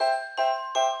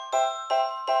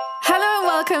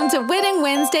Welcome to Wedding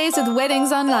Wednesdays with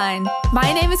Weddings Online.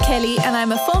 My name is Kelly and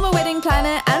I'm a former wedding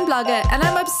planner and blogger, and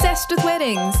I'm obsessed with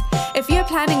weddings. If you're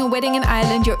planning a wedding in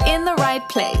Ireland, you're in the right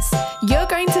place. You're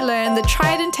going to learn the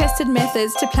tried and tested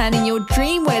methods to planning your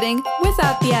dream wedding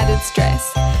without the added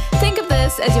stress. Think of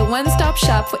this as your one-stop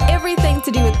shop for everything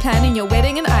to do with planning your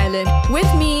wedding in Ireland,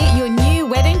 with me, your new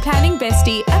wedding planning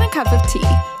bestie, and a cup of tea.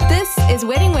 This is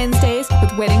Wedding Wednesdays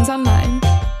with Weddings Online.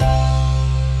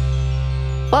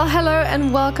 Well, hello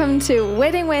and welcome to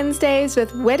Wedding Wednesdays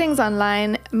with Weddings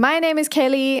Online. My name is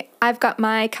Kelly. I've got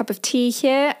my cup of tea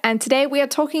here, and today we are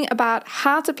talking about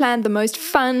how to plan the most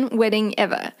fun wedding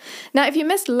ever. Now, if you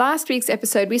missed last week's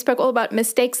episode, we spoke all about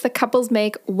mistakes that couples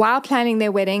make while planning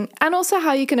their wedding and also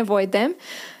how you can avoid them.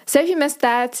 So if you missed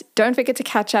that, don't forget to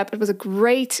catch up. It was a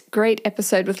great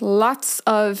episode with lots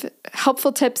of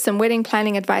helpful tips and wedding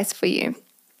planning advice for you.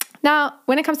 Now,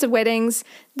 when it comes to weddings,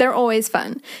 they're always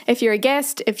fun. If you're a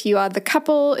guest, if you are the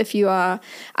couple, if you are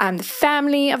the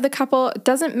family of the couple, it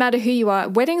doesn't matter who you are,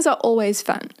 weddings are always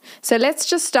fun. So let's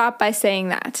just start by saying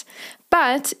that.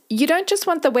 But you don't just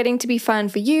want the wedding to be fun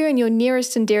for you and your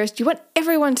nearest and dearest. You want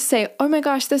everyone to say, oh my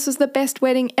gosh, this was the best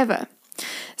wedding ever.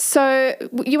 So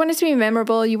you want it to be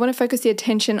memorable. You want to focus the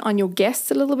attention on your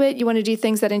guests a little bit. You want to do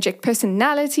things that inject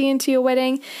personality into your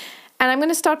wedding. And I'm going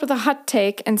to start with a hot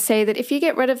take and say that if you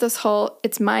get rid of this whole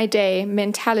 "it's my day"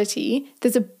 mentality,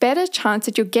 there's a better chance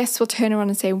that your guests will turn around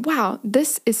and say, wow,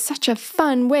 this is such a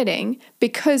fun wedding,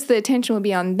 because the attention will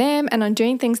be on them and on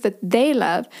doing things that they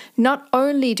love, not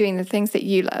only doing the things that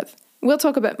you love. We'll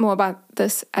talk a bit more about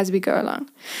this as we go along.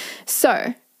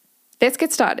 So let's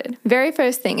get started. Very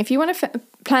first thing, if you want to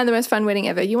plan the most fun wedding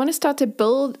ever, you want to start to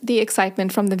build the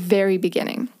excitement from the very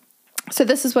beginning. So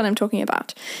this is what I'm talking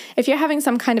about. If you're having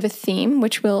some kind of a theme,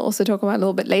 which we'll also talk about a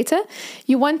little bit later,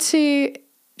 you want to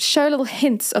show little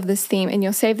hints of this theme in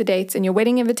your save the dates and your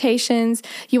wedding invitations.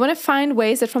 You want to find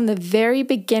ways that from the very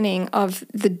beginning of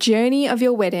the journey of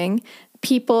your wedding,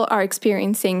 people are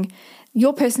experiencing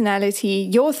your personality,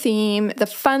 your theme, the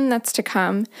fun that's to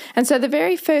come. And so the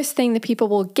very first thing that people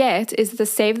will get is the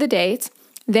save the date,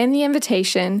 then the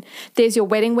invitation. There's your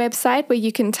wedding website where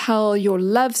you can tell your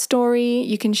love story.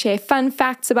 You can share fun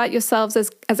facts about yourselves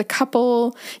as a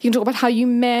couple. You can talk about how you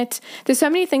met. There's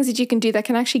so many things that you can do that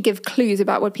can actually give clues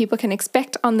about what people can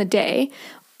expect on the day,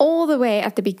 all the way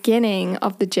at the beginning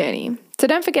of the journey. So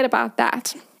don't forget about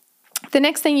that. The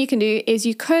next thing you can do is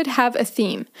you could have a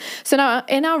theme. So now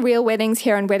in our real weddings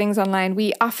here on Weddings Online,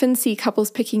 we often see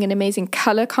couples picking an amazing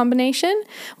color combination,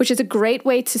 which is a great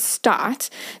way to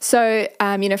start. So,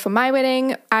 for my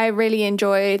wedding, I really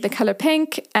enjoy the color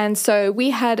pink. And so we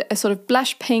had a sort of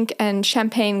blush pink and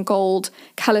champagne gold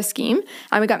color scheme.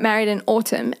 And we got married in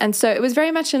autumn. And so it was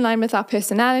very much in line with our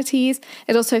personalities.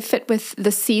 It also fit with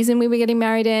the season we were getting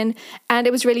married in. And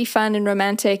it was really fun and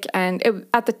romantic. And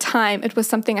at the time, it was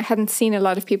something I hadn't seen a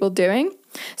lot of people doing.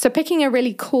 So picking a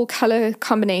really cool color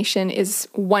combination is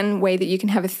one way that you can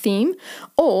have a theme,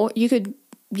 or you could,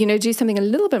 do something a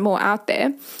little bit more out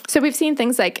there. So we've seen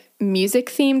things like music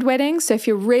themed weddings. So if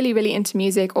you're really, really into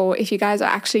music, or if you guys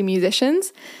are actually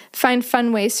musicians, find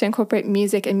fun ways to incorporate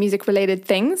music and music related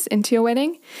things into your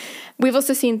wedding. We've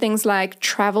also seen things like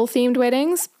travel themed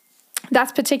weddings.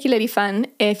 That's particularly fun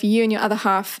if you and your other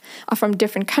half are from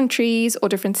different countries or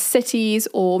different cities,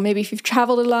 or maybe if you've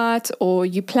traveled a lot or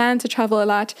you plan to travel a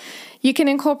lot, you can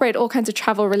incorporate all kinds of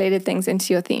travel related things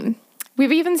into your theme.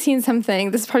 We've even seen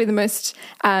something, this is probably the most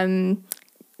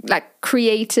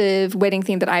creative wedding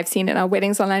theme that I've seen in our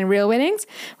Weddings Online real weddings.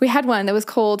 We had one that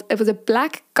it was a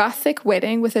black gothic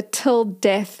wedding with a till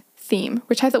death theme,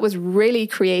 which I thought was really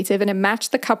creative, and it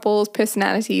matched the couple's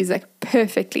personalities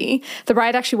perfectly. The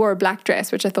bride actually wore a black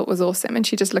dress, which I thought was awesome, and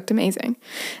she just looked amazing.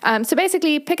 So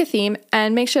basically, pick a theme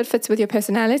and make sure it fits with your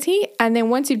personality. And then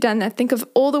once you've done that, think of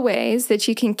all the ways that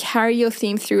you can carry your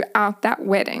theme throughout that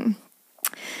wedding.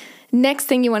 Next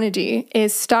thing you want to do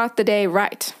is start the day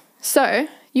right. So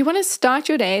you want to start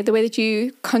your day the way that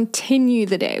you continue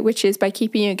the day, which is by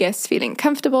keeping your guests feeling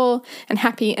comfortable and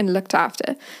happy and looked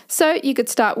after. So you could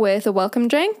start with a welcome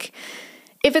drink.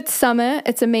 If it's summer,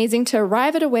 it's amazing to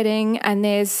arrive at a wedding and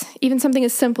there's even something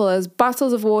as simple as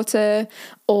bottles of water,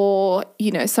 or,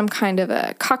 some kind of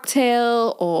a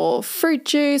cocktail or fruit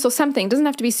juice or something. It doesn't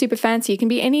have to be super fancy. It can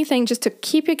be anything just to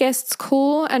keep your guests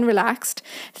cool and relaxed,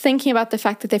 thinking about the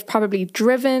fact that they've probably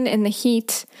driven in the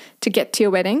heat to get to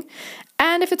your wedding.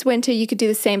 And if it's winter, you could do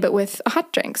the same, but with a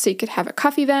hot drink. So you could have a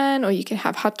coffee van, or you could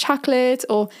have hot chocolate,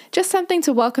 or just something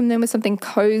to welcome them with, something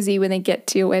cozy when they get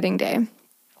to your wedding day.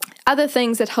 Other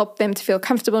things that help them to feel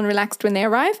comfortable and relaxed when they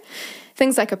arrive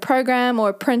things like a program or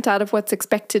a printout of what's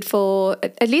expected for,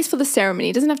 at least for the ceremony.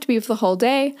 It doesn't have to be for the whole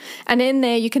day. And in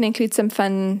there, you can include some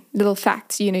fun little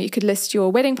facts. You could list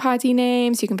your wedding party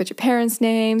names. You can put your parents'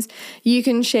 names. You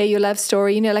can share your love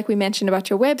story, like we mentioned about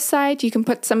your website. You can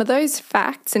put some of those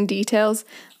facts and details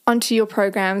onto your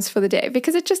programs for the day,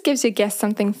 because it just gives your guests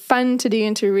something fun to do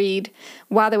and to read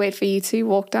while they wait for you to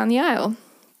walk down the aisle.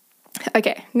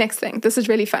 Okay, next thing. This is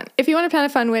really fun. If you want to plan a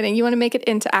fun wedding, you want to make it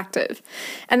interactive.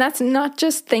 And that's not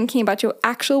just thinking about your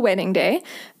actual wedding day,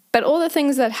 but all the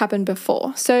things that happen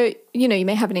before. So, you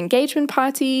may have an engagement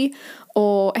party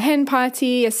or a hen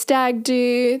party, a stag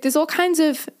do. There's all kinds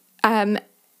of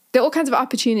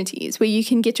opportunities where you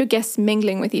can get your guests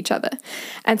mingling with each other.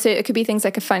 And so it could be things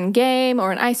like a fun game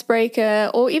or an icebreaker,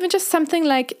 or even just something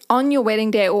like on your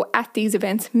wedding day or at these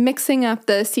events, mixing up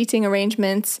the seating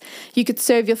arrangements. You could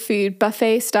serve your food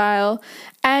buffet style,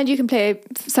 and you can play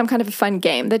some kind of a fun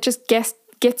game that just gets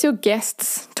your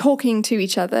guests talking to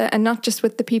each other and not just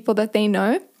with the people that they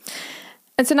know.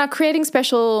 And so now creating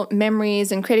special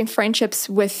memories and creating friendships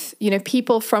with,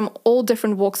 people from all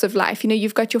different walks of life.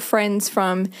 You've got your friends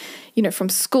from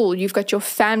school, you've got your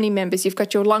family members, you've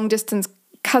got your long distance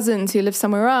cousins who live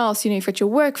somewhere else, you've got your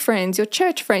work friends, your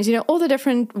church friends, all the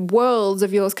different worlds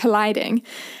of yours colliding.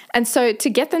 And so to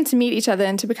get them to meet each other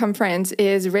and to become friends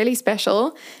is really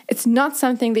special. It's not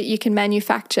something that you can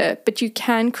manufacture, but you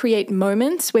can create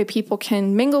moments where people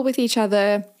can mingle with each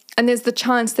other. And there's the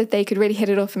chance that they could really hit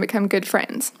it off and become good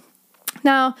friends.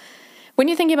 Now, when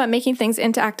you're thinking about making things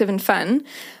interactive and fun,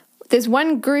 there's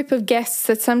one group of guests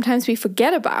that sometimes we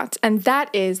forget about, and that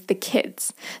is the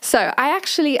kids. So I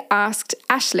actually asked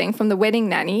Aisling from the Wedding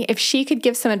Nanny if she could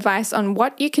give some advice on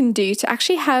what you can do to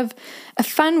actually have a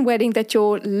fun wedding that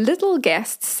your little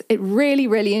guests really,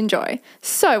 really enjoy.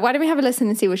 So why don't we have a listen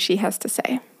and see what she has to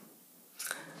say?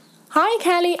 Hi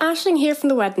Kelly, Aisling here from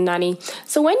the Wedding Nanny.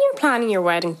 So when you're planning your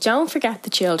wedding, don't forget the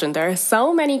children. There are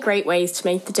so many great ways to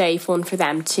make the day fun for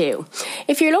them too.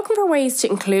 If you're looking for ways to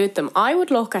include them, I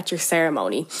would look at your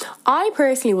ceremony. I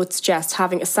personally would suggest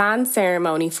having a sand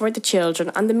ceremony for the children,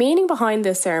 and the meaning behind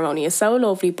this ceremony is so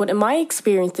lovely, but in my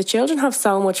experience, the children have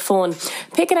so much fun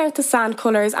picking out the sand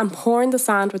colours and pouring the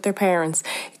sand with their parents.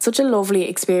 It's such a lovely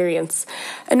experience.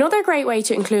 Another great way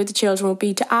to include the children would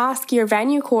be to ask your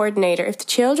venue coordinator if the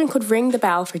children could ring the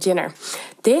bell for dinner.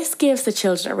 This gives the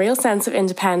children a real sense of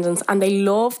independence, and they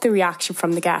love the reaction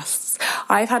from the guests.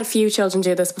 I've had a few children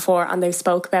do this before, and they've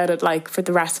spoke about it like for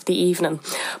the rest of the evening.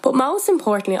 But most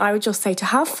importantly, I would just say to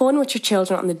have fun with your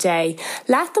children on the day.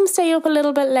 Let them stay up a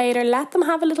little bit later, let them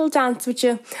have a little dance with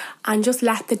you, and just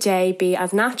let the day be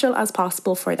as natural as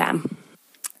possible for them.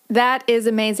 That is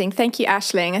amazing. Thank you,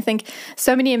 Aisling. I think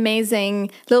so many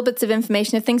amazing little bits of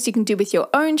information of things you can do with your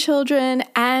own children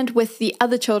and with the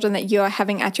other children that you are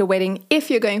having at your wedding if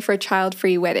you're going for a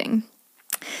child-free wedding.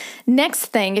 Next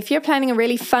thing, if you're planning a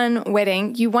really fun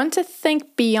wedding, you want to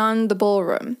think beyond the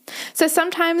ballroom. So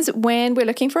sometimes when we're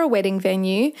looking for a wedding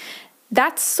venue,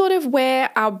 that's sort of where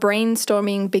our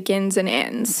brainstorming begins and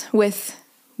ends with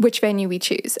which venue we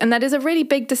choose. And that is a really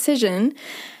big decision.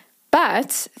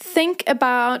 But think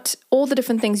about all the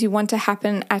different things you want to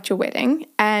happen at your wedding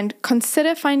and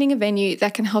consider finding a venue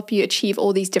that can help you achieve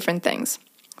all these different things.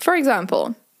 For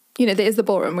example, there is the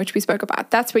ballroom, which we spoke about.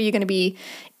 That's where you're going to be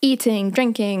eating,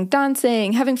 drinking,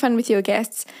 dancing, having fun with your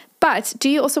guests. But do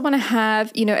you also want to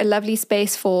have, a lovely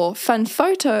space for fun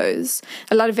photos?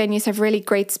 A lot of venues have really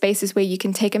great spaces where you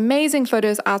can take amazing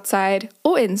photos outside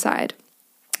or inside.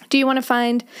 Do you want to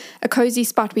find a cozy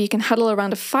spot where you can huddle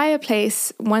around a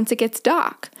fireplace once it gets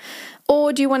dark?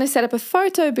 Or do you want to set up a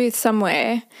photo booth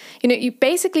somewhere?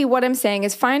 Basically what I'm saying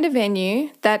is find a venue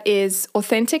that is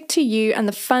authentic to you and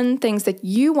the fun things that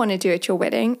you want to do at your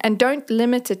wedding, and don't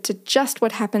limit it to just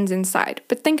what happens inside.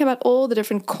 But think about all the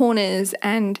different corners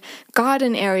and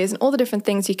garden areas and all the different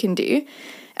things you can do.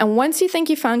 And once you think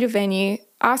you found your venue,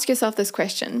 ask yourself this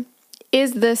question: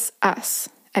 is this us?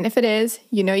 And if it is,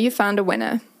 you found a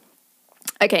winner.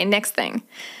 Okay, next thing.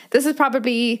 This is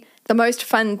probably the most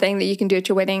fun thing that you can do at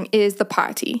your wedding is the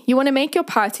party. You want to make your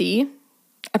party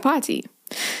a party.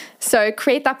 So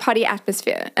create that party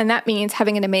atmosphere. And that means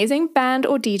having an amazing band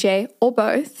or DJ or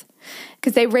both,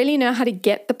 because they really know how to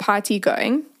get the party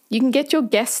going. You can get your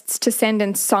guests to send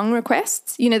in song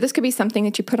requests. This could be something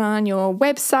that you put on your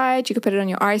website. You could put it on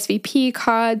your RSVP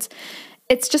cards.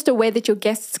 It's just a way that your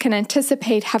guests can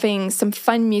anticipate having some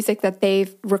fun music that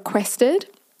they've requested.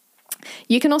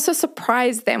 You can also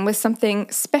surprise them with something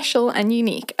special and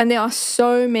unique. And there are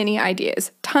so many ideas,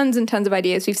 tons and tons of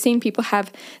ideas. We've seen people have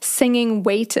singing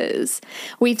waiters.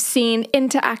 We've seen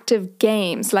interactive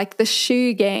games like the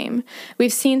shoe game.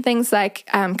 We've seen things like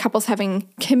couples having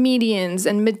comedians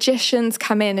and magicians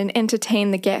come in and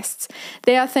entertain the guests.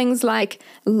 There are things like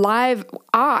live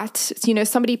art,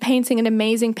 somebody painting an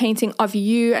amazing painting of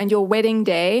you and your wedding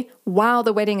day while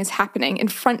the wedding is happening in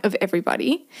front of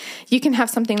everybody. You can have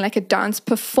something like a dance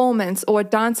performance or a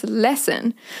dance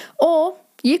lesson, or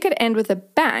you could end with a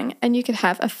bang and you could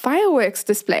have a fireworks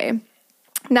display.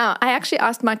 Now, I actually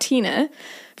asked Martina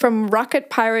from Rocket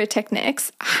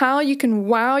Pyrotechnics how you can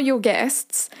wow your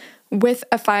guests with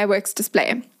a fireworks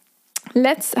display.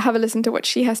 Let's have a listen to what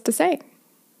she has to say.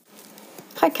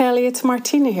 Hi Kelly, it's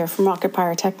Martina here from Rocket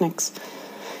Pyrotechnics.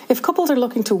 If couples are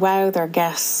looking to wow their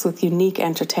guests with unique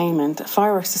entertainment, a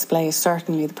fireworks display is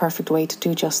certainly the perfect way to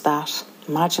do just that.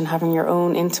 Imagine having your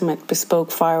own intimate,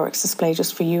 bespoke fireworks display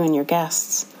just for you and your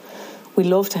guests. We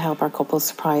love to help our couples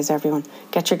surprise everyone.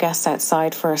 Get your guests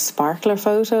outside for a sparkler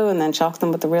photo and then shock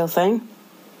them with the real thing.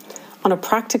 On a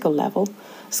practical level,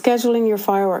 scheduling your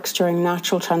fireworks during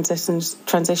natural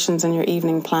transitions in your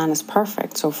evening plan is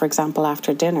perfect. So, for example,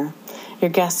 after dinner, your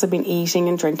guests have been eating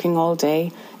and drinking all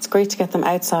day. It's great to get them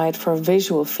outside for a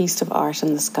visual feast of art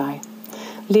in the sky,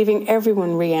 leaving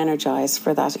everyone re-energized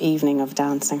for that evening of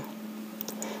dancing.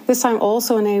 This time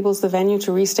also enables the venue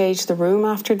to restage the room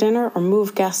after dinner or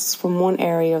move guests from one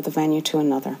area of the venue to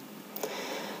another.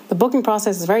 The booking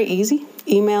process is very easy.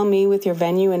 Email me with your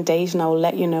venue and date and I will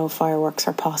let you know if fireworks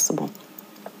are possible.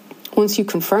 Once you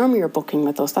confirm your booking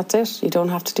with us, that's it. You don't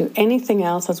have to do anything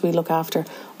else as we look after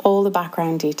all the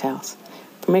background details.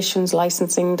 Permissions,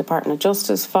 licensing, Department of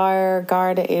Justice, fire,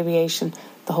 Garda, aviation,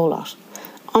 the whole lot.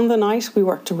 On the night, we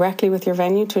work directly with your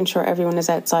venue to ensure everyone is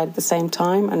outside at the same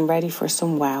time and ready for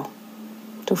some wow.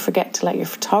 Don't forget to let your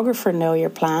photographer know your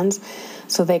plans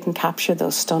so they can capture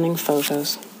those stunning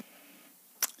photos.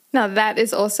 Now that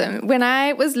is awesome. When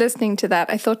I was listening to that,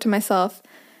 I thought to myself,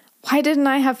 why didn't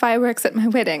I have fireworks at my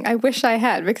wedding? I wish I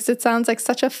had, because it sounds like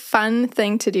such a fun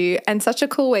thing to do and such a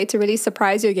cool way to really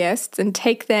surprise your guests and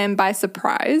take them by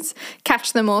surprise,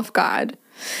 catch them off guard.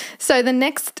 So the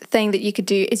next thing that you could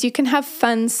do is you can have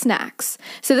fun snacks.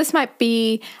 So this might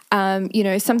be,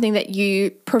 something that you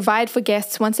provide for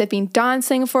guests once they've been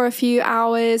dancing for a few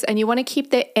hours and you want to keep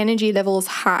their energy levels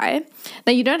high.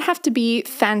 Now, you don't have to be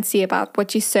fancy about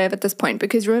what you serve at this point,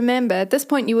 because remember, at this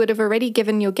point, you would have already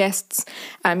given your guests,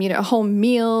 a whole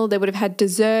meal. They would have had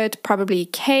dessert, probably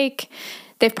cake.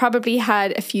 They've probably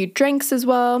had a few drinks as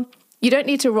well. You don't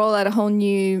need to roll out a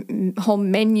whole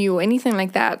menu or anything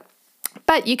like that.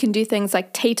 But you can do things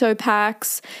like tato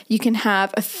packs. You can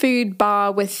have a food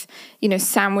bar with,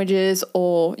 sandwiches,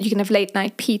 or you can have late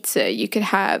night pizza. You could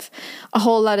have a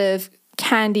whole lot of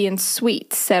candy and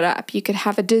sweets set up. You could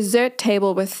have a dessert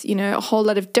table with, a whole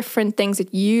lot of different things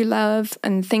that you love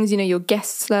and things, your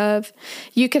guests love.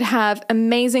 You could have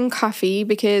amazing coffee,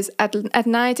 because at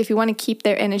night, if you want to keep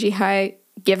their energy high,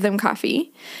 give them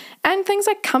coffee. And things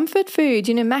like comfort food,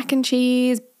 mac and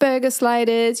cheese, burger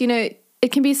sliders,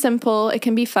 it can be simple, it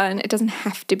can be fun, it doesn't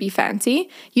have to be fancy.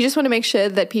 You just want to make sure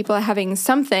that people are having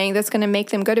something that's going to make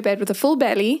them go to bed with a full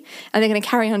belly and they're going to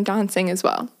carry on dancing as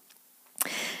well.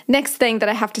 Next thing that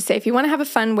I have to say, if you want to have a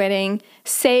fun wedding,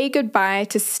 say goodbye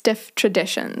to stiff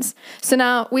traditions. So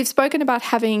now we've spoken about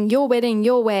having your wedding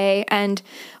your way, and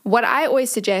what I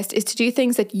always suggest is to do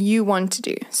things that you want to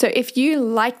do. So if you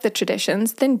like the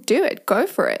traditions, then do it, go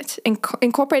for it.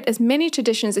 Incorporate as many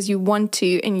traditions as you want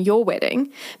to in your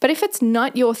wedding. But if it's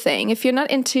not your thing, if you're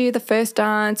not into the first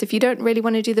dance, if you don't really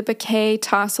want to do the bouquet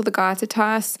toss or the garter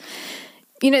toss,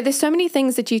 there's so many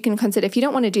things that you can consider. If you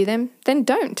don't want to do them, then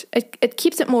don't. It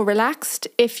keeps it more relaxed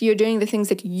if you're doing the things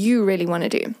that you really want to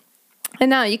do.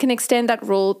 And now you can extend that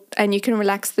rule and you can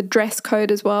relax the dress code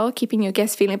as well, keeping your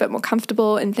guests feeling a bit more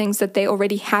comfortable in things that they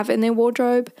already have in their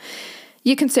wardrobe.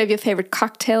 You can serve your favorite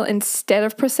cocktail instead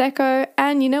of Prosecco.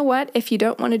 And you know what? If you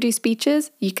don't want to do speeches,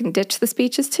 you can ditch the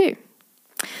speeches too.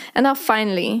 And now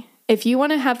finally, if you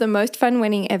want to have the most fun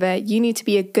wedding ever, you need to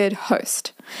be a good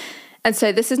host. And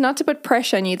so this is not to put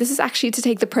pressure on you. This is actually to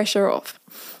take the pressure off.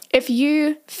 If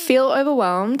you feel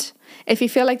overwhelmed, if you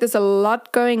feel like there's a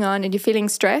lot going on and you're feeling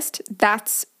stressed,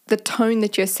 that's the tone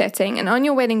that you're setting. And on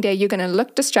your wedding day, you're going to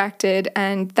look distracted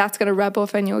and that's going to rub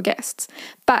off on your guests.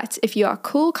 But if you are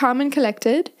cool, calm, and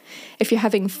collected, if you're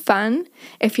having fun,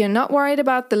 if you're not worried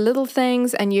about the little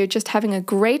things and you're just having a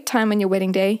great time on your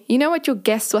wedding day, you know what? Your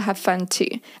guests will have fun too.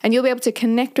 And you'll be able to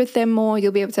connect with them more.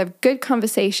 You'll be able to have good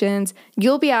conversations.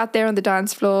 You'll be out there on the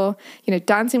dance floor,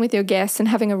 dancing with your guests and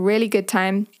having a really good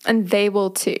time. And they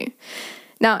will too.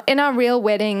 Now, in our real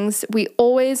weddings, we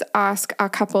always ask our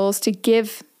couples to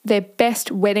give their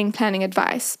best wedding planning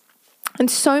advice. And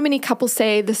so many couples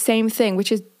say the same thing,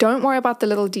 which is don't worry about the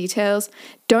little details,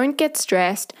 don't get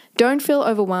stressed, don't feel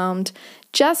overwhelmed,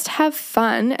 just have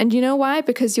fun. And you know why?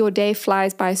 Because your day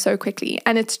flies by so quickly.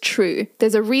 And it's true.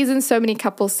 There's a reason so many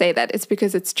couples say that. It's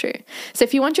because it's true. So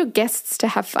if you want your guests to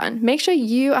have fun, make sure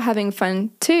you are having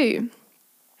fun too.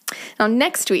 Now,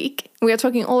 next week, we are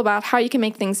talking all about how you can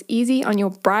make things easy on your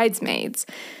bridesmaids.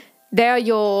 They are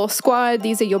your squad,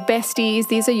 these are your besties,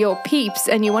 these are your peeps,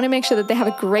 and you want to make sure that they have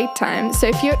a great time. So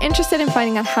if you're interested in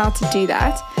finding out how to do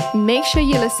that, make sure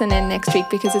you listen in next week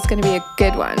because it's going to be a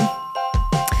good one.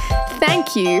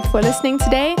 Thank you for listening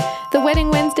today. The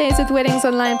Wedding Wednesdays with Weddings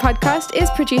Online podcast is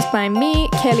produced by me,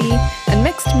 Kelly, and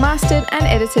mixed, mastered, and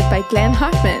edited by Glenn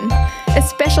Hartman. A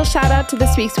special shout out to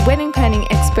this week's wedding planning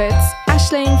experts,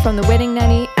 Aisling from the Wedding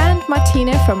Nanny and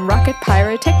Martina from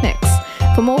Pyrotechnics.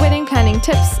 For more wedding planning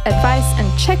tips, advice,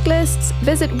 and checklists,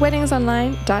 visit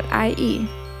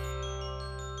weddingsonline.ie.